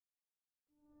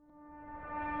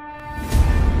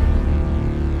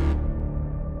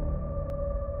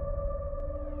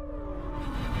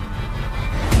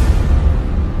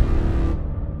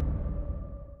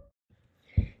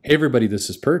Hey everybody, this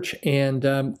is Perch, and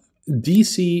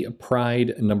DC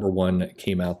Pride #1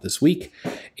 came out this week,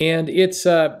 and it's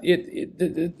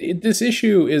this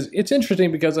issue it's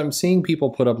interesting because I'm seeing people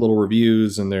put up little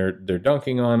reviews and they're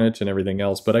dunking on it and everything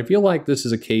else, but I feel like this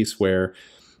is a case where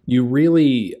you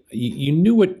really you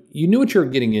knew what you were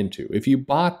getting into if you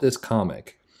bought this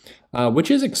comic,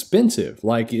 which is expensive.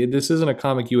 Like this isn't a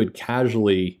comic you would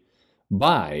casually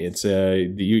buy. It's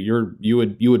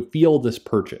you would feel this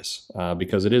purchase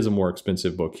because it is a more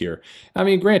expensive book here. I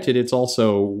mean, granted, it's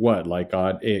also what, like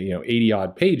 80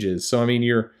 odd pages. So I mean,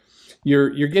 you're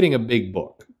getting a big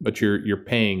book, but you're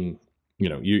paying,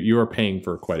 you are paying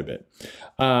for quite a bit.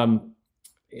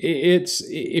 It's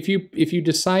if you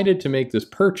decided to make this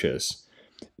purchase,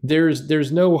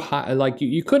 there's no like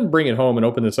you couldn't bring it home and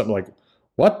open this up like,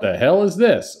 what the hell is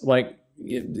this? Like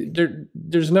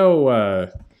there's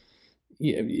no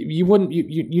you wouldn't,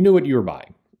 you knew what you were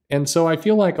buying. And so I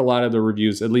feel like a lot of the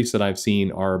reviews, at least that I've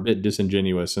seen, are a bit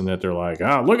disingenuous in that they're like,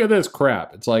 look at this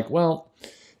crap. It's like, well,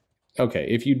 okay,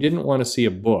 if you didn't want to see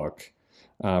a book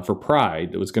for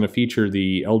Pride that was going to feature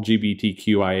the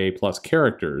LGBTQIA plus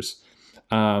characters,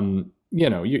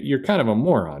 you're kind of a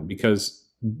moron, because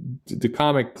the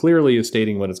comic clearly is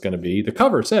stating what it's going to be. The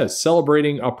cover says,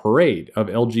 celebrating a parade of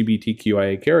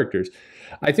LGBTQIA characters.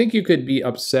 I think you could be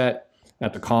upset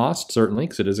at the cost, certainly,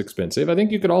 because it is expensive. I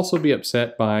think you could also be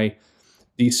upset by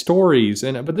the stories,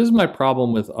 but this is my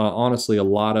problem with, honestly, a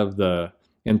lot of the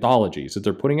anthologies that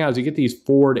they're putting out, is you get these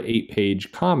 4 to 8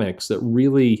 page comics that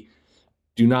really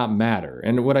do not matter.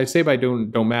 And what I say by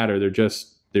don't matter, they're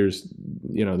just, they're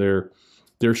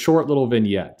short little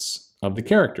vignettes of the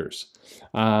characters.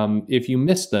 If you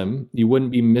miss them, you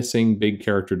wouldn't be missing big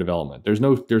character development. There's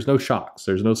no shocks,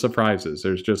 there's no surprises,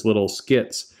 there's just little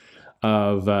skits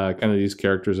of kind of these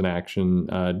characters in action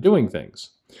doing things.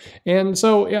 And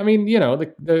so, I mean,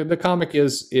 the comic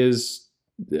is it's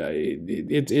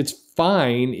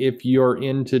fine if you're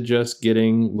into just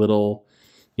getting little,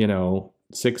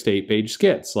 6 to 8 page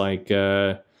skits. Like,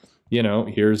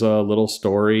 here's a little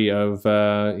story of,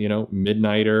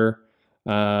 Midnighter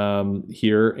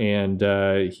here, and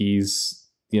he's,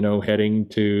 heading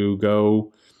to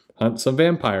go hunt some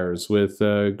vampires with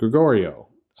Gregorio.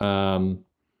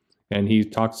 And he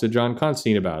talks to John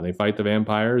Constantine about it. They fight the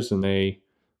vampires and they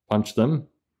punch them.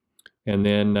 And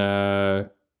then, and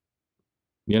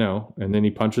then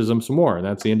he punches them some more. And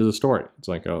that's the end of the story. It's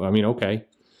like, oh, I mean, okay.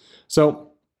 So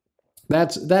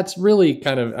that's really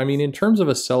kind of, I mean, in terms of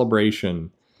a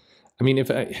celebration, I mean, if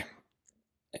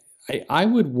I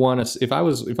would want to, if I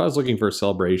was looking for a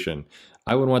celebration,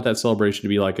 I would want that celebration to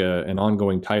be like an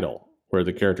ongoing title where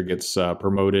the character gets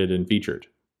promoted and featured.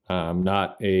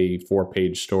 Not a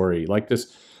 4-page story like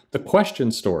this. The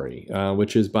Question story,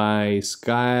 which is by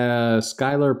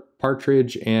Skylar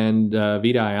Partridge and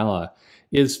Vita Ayala,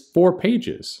 is 4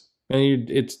 pages. And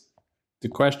it's the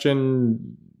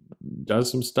Question does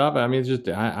some stuff. I mean, it's just,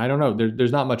 I don't know.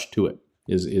 There's not much to it,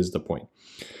 is the point.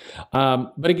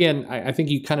 But again, I think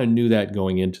you kind of knew that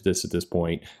going into this at this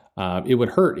point. It would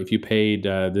hurt if you paid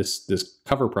this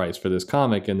cover price for this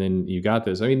comic and then you got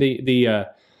this. I mean,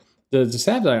 the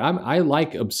sad thing, I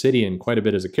like Obsidian quite a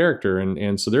bit as a character,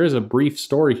 and so there is a brief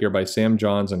story here by Sam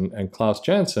Johns and Klaus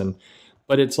Jensen,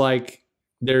 but it's like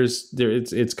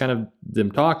it's kind of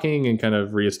them talking and kind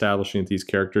of reestablishing that these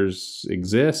characters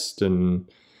exist,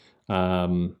 and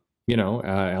Alan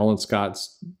Scott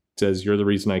says, "You're the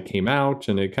reason I came out,"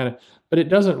 and it kind of, but it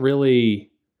doesn't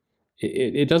really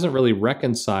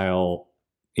reconcile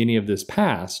any of this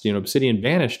past. Obsidian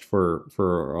vanished for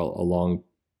a long,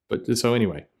 but so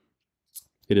anyway.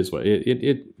 It is what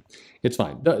it's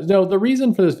fine. The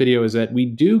reason for this video is that we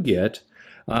do get,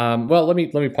 well, let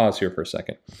me pause here for a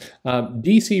second.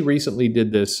 DC recently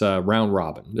did this round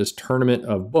robin, this tournament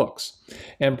of books,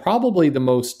 and probably the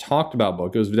most talked about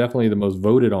book, it was definitely the most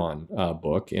voted on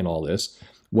book in all this,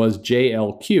 was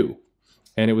JLQ,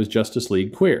 and it was Justice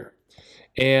League Queer.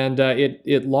 And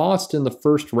it lost in the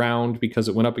first round because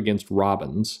it went up against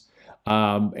Robins.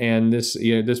 And this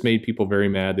made people very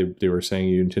mad. They were saying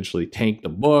you intentionally tanked the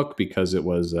book because it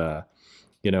was, you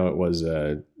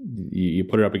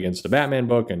put it up against a Batman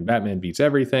book and Batman beats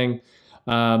everything.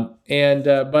 But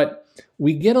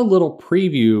we get a little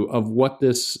preview of what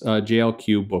this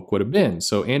JLQ book would have been.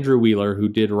 So Andrew Wheeler, who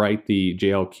did write the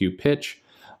JLQ pitch,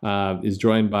 is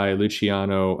joined by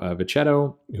Luciano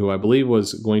Vichetto, who I believe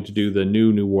was going to do the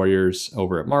New Warriors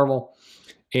over at Marvel.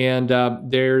 And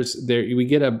we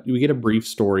get a brief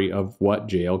story of what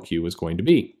JLQ is going to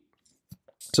be.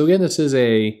 So again, this is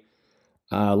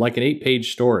like an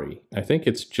 8-page story. I think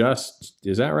it's just,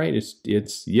 is that right? It's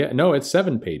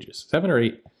 7 pages, 7 or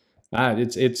 8.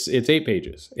 It's 8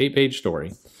 pages, 8-page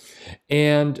story,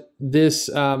 and this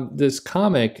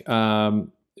comic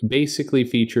basically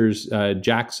features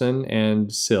Jackson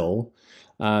and Syl.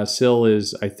 Syl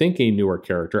is, I think, a newer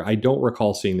character. I don't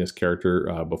recall seeing this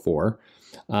character before.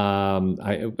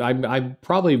 I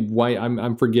probably why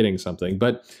I'm forgetting something,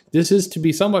 but this is to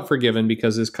be somewhat forgiven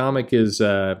because this comic is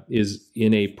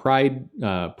in a pride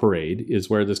parade is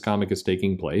where this comic is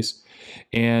taking place,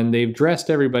 and they've dressed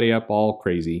everybody up all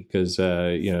crazy because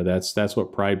that's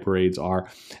what pride parades are.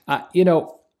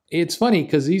 It's funny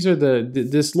because these are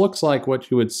this looks like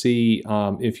what you would see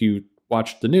if you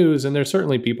watch the news, and there's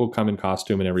certainly people come in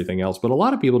costume and everything else, but a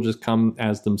lot of people just come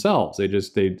as themselves.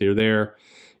 They're there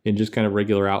in just kind of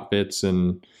regular outfits,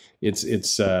 and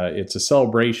it's a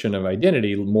celebration of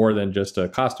identity more than just a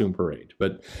costume parade.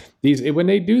 But when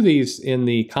they do these in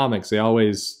the comics, they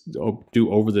always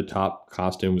do over the top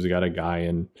costumes. They got a guy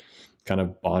in kind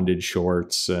of bondage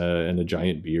shorts and a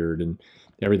giant beard and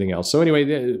everything else. So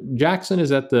anyway, Jackson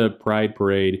is at the pride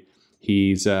parade.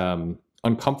 He's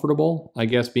uncomfortable, I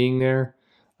guess, being there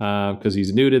because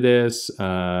he's new to this,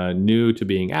 new to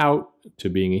being out, to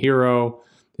being a hero.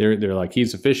 They're like,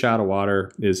 he's a fish out of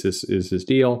water is his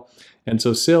deal. And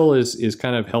so Syl is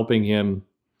kind of helping him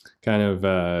kind of,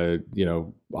 I'm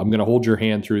going to hold your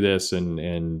hand through this,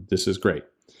 and this is great.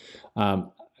 I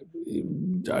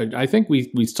think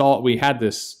we had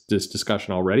this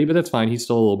discussion already, but that's fine. He's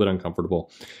still a little bit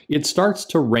uncomfortable. It starts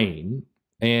to rain,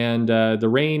 and the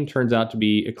rain turns out to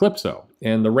be Eclipso.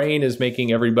 And the rain is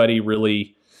making everybody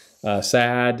really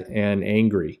sad and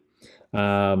angry.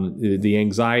 The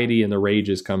anxiety and the rage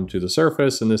has come to the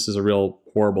surface, and this is a real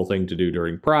horrible thing to do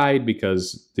during Pride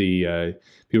because the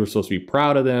people are supposed to be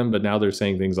proud of them, but now they're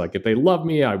saying things like, if they love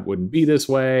me, I wouldn't be this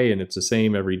way, and it's the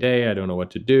same every day. I don't know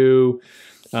what to do.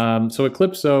 So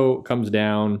Eclipso comes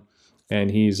down,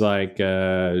 and he's like,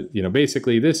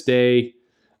 basically this day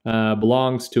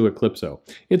belongs to Eclipso.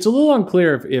 It's a little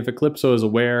unclear if Eclipso is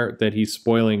aware that he's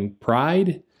spoiling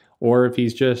Pride, or if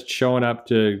he's just showing up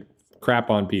to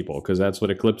crap on people, because that's what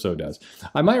Eclipso does.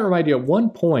 I might remind you, at one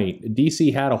point,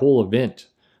 DC had a whole event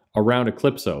around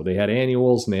Eclipso. They had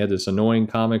annuals, and they had this annoying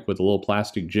comic with a little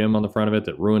plastic gem on the front of it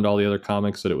that ruined all the other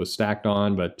comics that it was stacked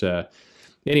on. But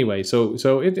anyway, so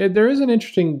there is an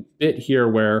interesting bit here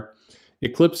where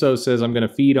Eclipso says, I'm going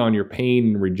to feed on your pain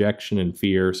and rejection and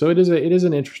fear. So it is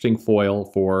an interesting foil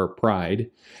for Pride,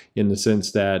 in the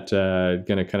sense that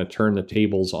going to kind of turn the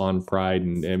tables on Pride.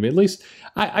 And at least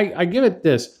I give it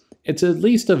this. It's at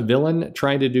least a villain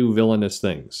trying to do villainous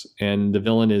things, and the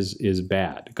villain is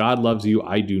bad. God loves you,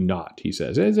 I do not, he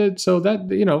says. So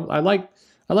that, I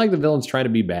like the villains trying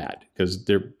to be bad, because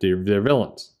they're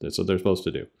villains. That's what they're supposed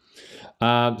to do.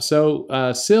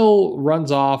 So Syl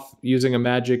runs off using a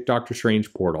magic Doctor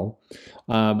Strange portal,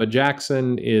 but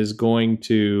Jackson is going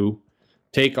to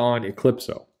take on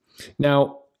Eclipso.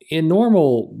 Now, in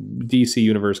normal DC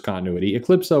Universe continuity,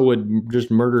 Eclipso would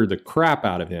just murder the crap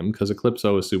out of him because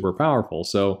Eclipso is super powerful.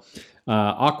 So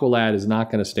Aqualad is not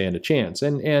going to stand a chance.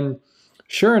 And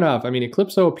sure enough, I mean,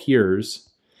 Eclipso appears,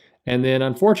 and then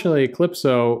unfortunately,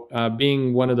 Eclipso,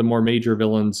 being one of the more major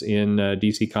villains in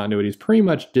DC continuity, is pretty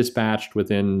much dispatched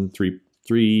within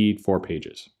 3-4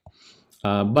 pages.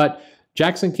 But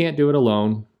Jackson can't do it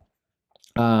alone.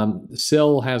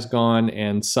 Syl has gone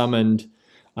and summoned.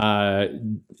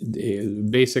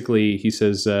 Basically, he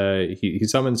says he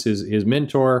summons his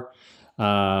mentor.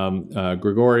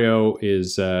 Gregorio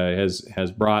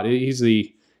has brought.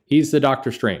 He's the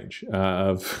Doctor Strange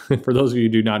of. For those of you who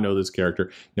do not know this character,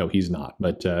 no, he's not.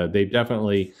 But they've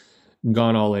definitely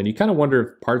gone all in. You kind of wonder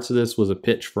if parts of this was a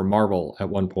pitch for Marvel at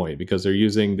one point, because they're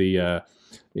using the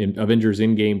Avengers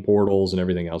in-game portals and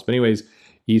everything else. But anyways,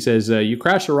 he says, you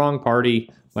crashed the wrong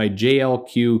party. My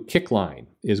JLQ kick line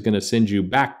is going to send you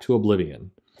back to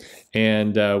oblivion.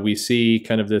 And we see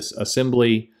kind of this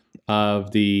assembly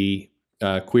of the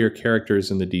queer characters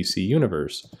in the DC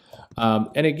universe.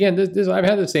 And again, I've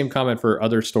had the same comment for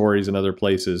other stories and other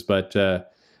places, but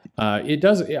it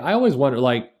does. I always wonder,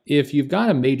 like, if you've got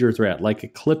a major threat like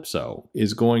Eclipso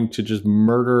is going to just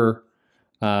murder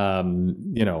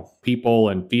people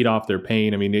and feed off their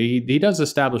pain. I mean, he does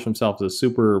establish himself as a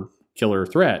super killer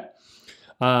threat.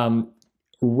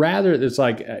 Rather, it's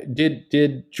like,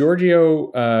 did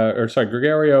Gregorio,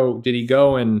 did he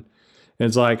go and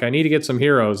it's like, I need to get some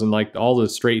heroes, and like all the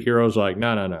straight heroes are like, no,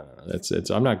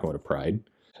 I'm not going to Pride.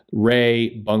 Ray,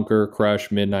 Bunker, Crush,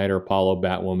 Midnighter, Apollo,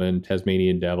 Batwoman,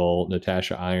 Tasmanian Devil,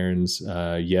 Natasha Irons,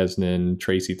 Yasmin,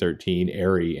 Tracy 13,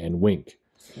 Airy, and Wink.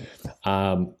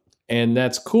 And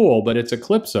that's cool, but it's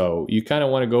Eclipso. You kind of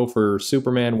want to go for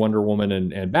Superman, Wonder Woman,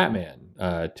 and Batman,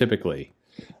 typically.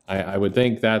 I would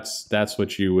think that's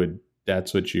what you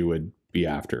would be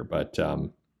after. But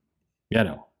you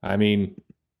know, I mean,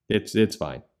 it's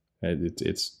fine.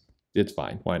 It's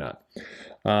fine. Why not?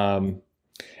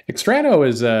 Extrano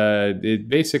is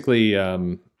basically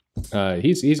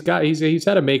he's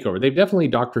had a makeover. They've definitely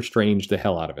Doctor Strange the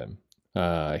hell out of him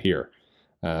here,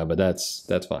 but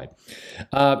that's fine.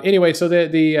 Anyway, so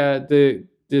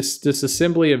this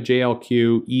assembly of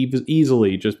JLQ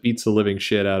easily just beats the living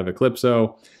shit out of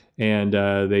Eclipso, and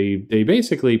they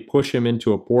basically push him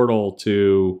into a portal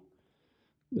to.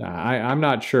 I'm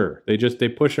not sure. They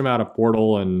push him out of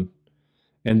portal and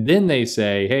then they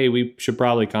say, hey, we should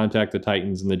probably contact the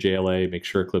Titans and the JLA, make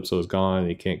sure Eclipso is gone,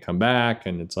 he can't come back.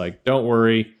 And it's like, don't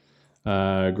worry,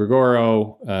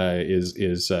 Grigoro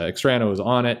is Extrano is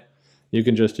on it. You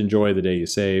can just enjoy the day you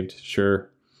saved,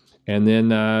 sure. And then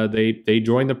they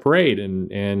join the parade,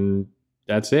 and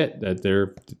that's it.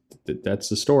 That's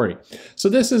the story. So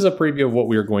this is a preview of what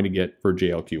we are going to get for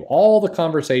JLQ. All the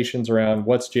conversations around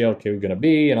what's JLQ going to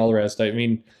be and all the rest. I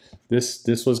mean, this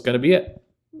was going to be it.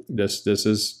 This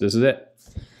is it.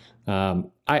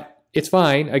 It's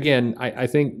fine. Again, I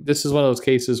think this is one of those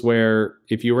cases where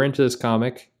if you were into this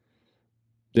comic,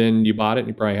 then you bought it and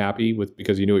you're probably happy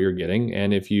because you knew what you're getting.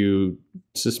 And if you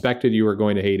suspected you were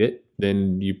going to hate it,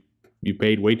 then you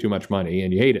paid way too much money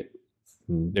and you hate it.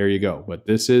 And there you go. But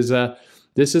this is the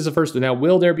first. Now,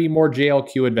 will there be more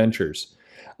JLQ adventures?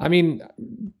 I mean,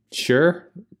 sure.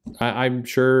 I'm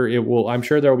sure it will. I'm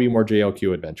sure there will be more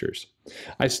JLQ adventures.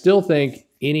 I still think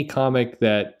any comic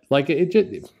that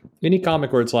any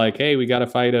comic where it's like, hey, we got to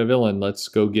fight a villain. Let's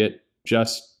go get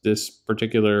just this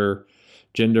particular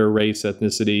gender, race,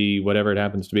 ethnicity, whatever it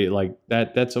happens to be. Like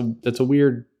that's a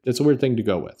weird thing to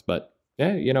go with. But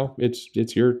yeah, you know,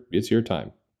 it's your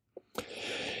time.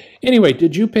 Anyway,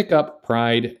 did you pick up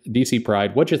Pride, DC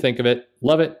Pride? What'd you think of it?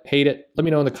 Love it? Hate it? Let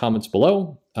me know in the comments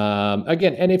below.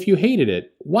 Again, and if you hated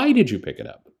it, why did you pick it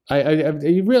up?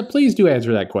 Please do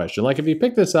answer that question. Like, if you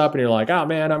pick this up and you're like, oh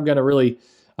man, I'm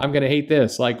gonna hate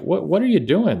this. Like, what are you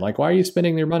doing? Like, why are you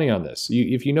spending your money on this?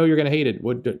 If you know you're gonna hate it,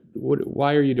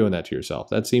 why are you doing that to yourself?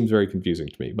 That seems very confusing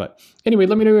to me. But anyway,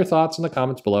 let me know your thoughts in the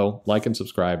comments below. Like and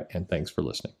subscribe, and thanks for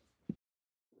listening.